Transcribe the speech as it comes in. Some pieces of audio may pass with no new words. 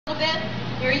this.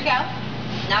 Here you go.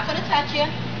 Not going to touch you.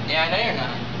 Yeah, I know you're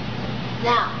not.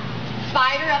 Now,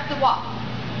 spider up the wall.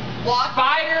 Walk.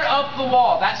 Spider up the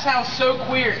wall. That sounds so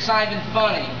queer, it's not even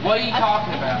funny. What are you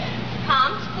talking about?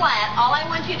 Palms flat. All I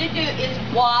want you to do is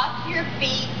walk your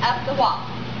feet up the wall.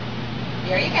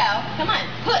 There you go. Come on.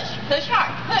 Push. Push hard.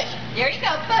 Push. There you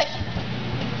go. Push.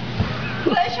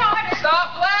 Push harder.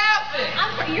 Stop laughing! I'm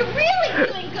sorry. You're really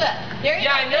doing good. There you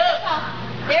go. Yeah, I know.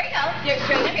 There you go. There,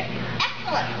 straight up here.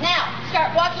 Excellent. Now,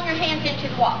 start walking your hands into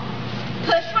the wall.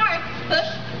 Push hard. Push.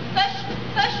 Push.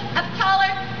 Push. Up taller.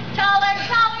 Taller.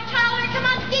 Taller. Taller. Come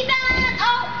on, Stephen.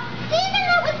 Oh, Stephen,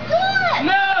 that was good.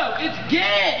 No, it's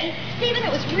gay. Stephen, it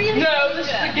was really, No, really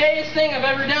this good. is the gayest thing I've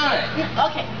ever done.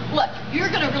 Okay, look, you're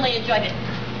going to really enjoy this.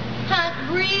 Huh?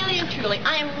 Really and truly,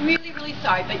 I am really, really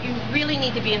sorry, but you really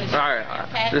need to be in the Alright,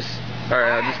 okay? just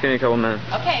give me a couple minutes.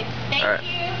 Okay, thank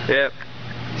you. Yep.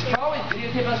 He's probably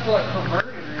videotaping us for like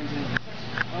perverted reasons.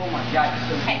 Oh my god,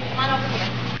 you're so Okay, gay. come on over here.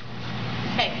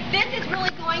 Okay, this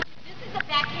is a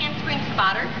backhand spring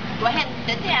spotter. Go ahead and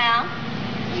sit down.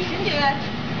 You can do it.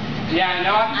 Yeah, I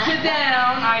know I can sit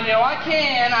down. I know I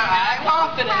can. I have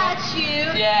confidence. Touch you.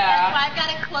 Yeah. That's why I've got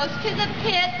it close to the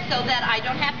pit so that I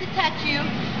don't have to touch you.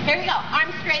 Here we go.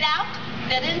 Arms straight out.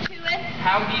 Fit into it.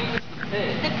 How deep is the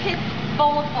pit? The pit's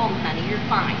full of foam, honey. You're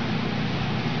fine.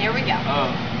 Here we go.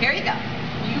 Oh. Here you go.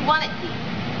 You want it deep.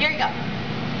 Here you go.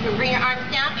 You're going to bring your arms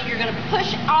down and you're going to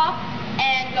push off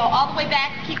and go all the way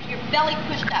back, keeping your belly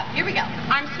pushed up. Here we go.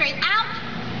 Arms straight out.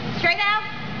 Straight out.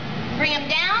 Bring them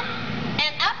down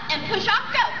and up and push off.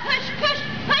 Go. Push, push,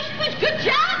 push, push. Good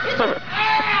job. Good job.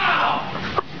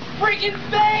 Ow! Freaking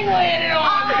thing landed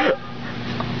on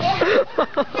me!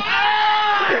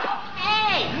 Ow!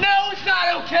 Hey. No, it's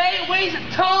not okay. It weighs a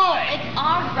ton. It's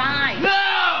all right. No!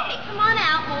 Okay, come on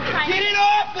out. We'll try Get it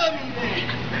off of me, then.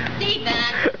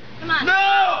 Stephen, come on. No!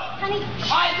 Honey.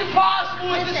 It's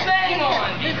impossible with this thing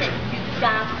on. Listen.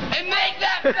 Stop. And make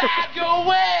that bag go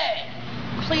away.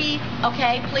 Please,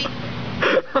 okay, please.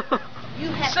 You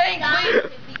have Say got please. to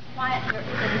be quiet. There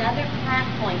is another class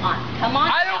going on. Come on.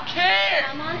 I don't care.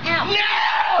 Come on out.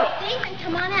 No! Stephen,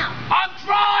 come on out. I'm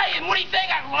trying. What do you think?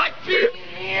 I like being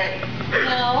in here?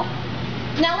 No.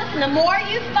 Now listen, the more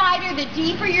you fight her, the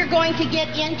deeper you're going to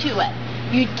get into it.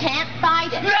 You can't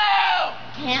fight it. No!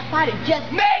 Can't fight it.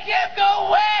 Just Make him go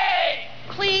away!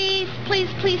 please, please,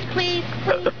 please, please,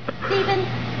 please. Stephen,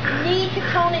 you need to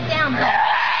tone it down. No!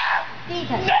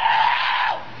 Stephen.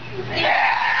 No!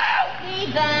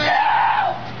 Stephen.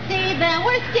 No! Stephen.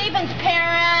 Where's Stephen's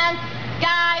parents?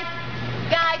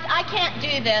 Guys, I can't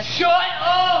do this. Shut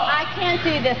up! I can't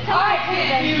do this. Come I on,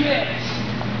 can't do Stephen. this!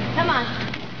 Come on.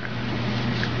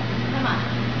 Come on.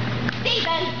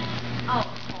 Stephen. Oh,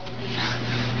 holy.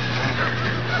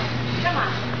 Come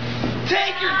on.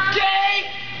 Take your gay,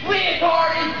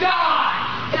 retarded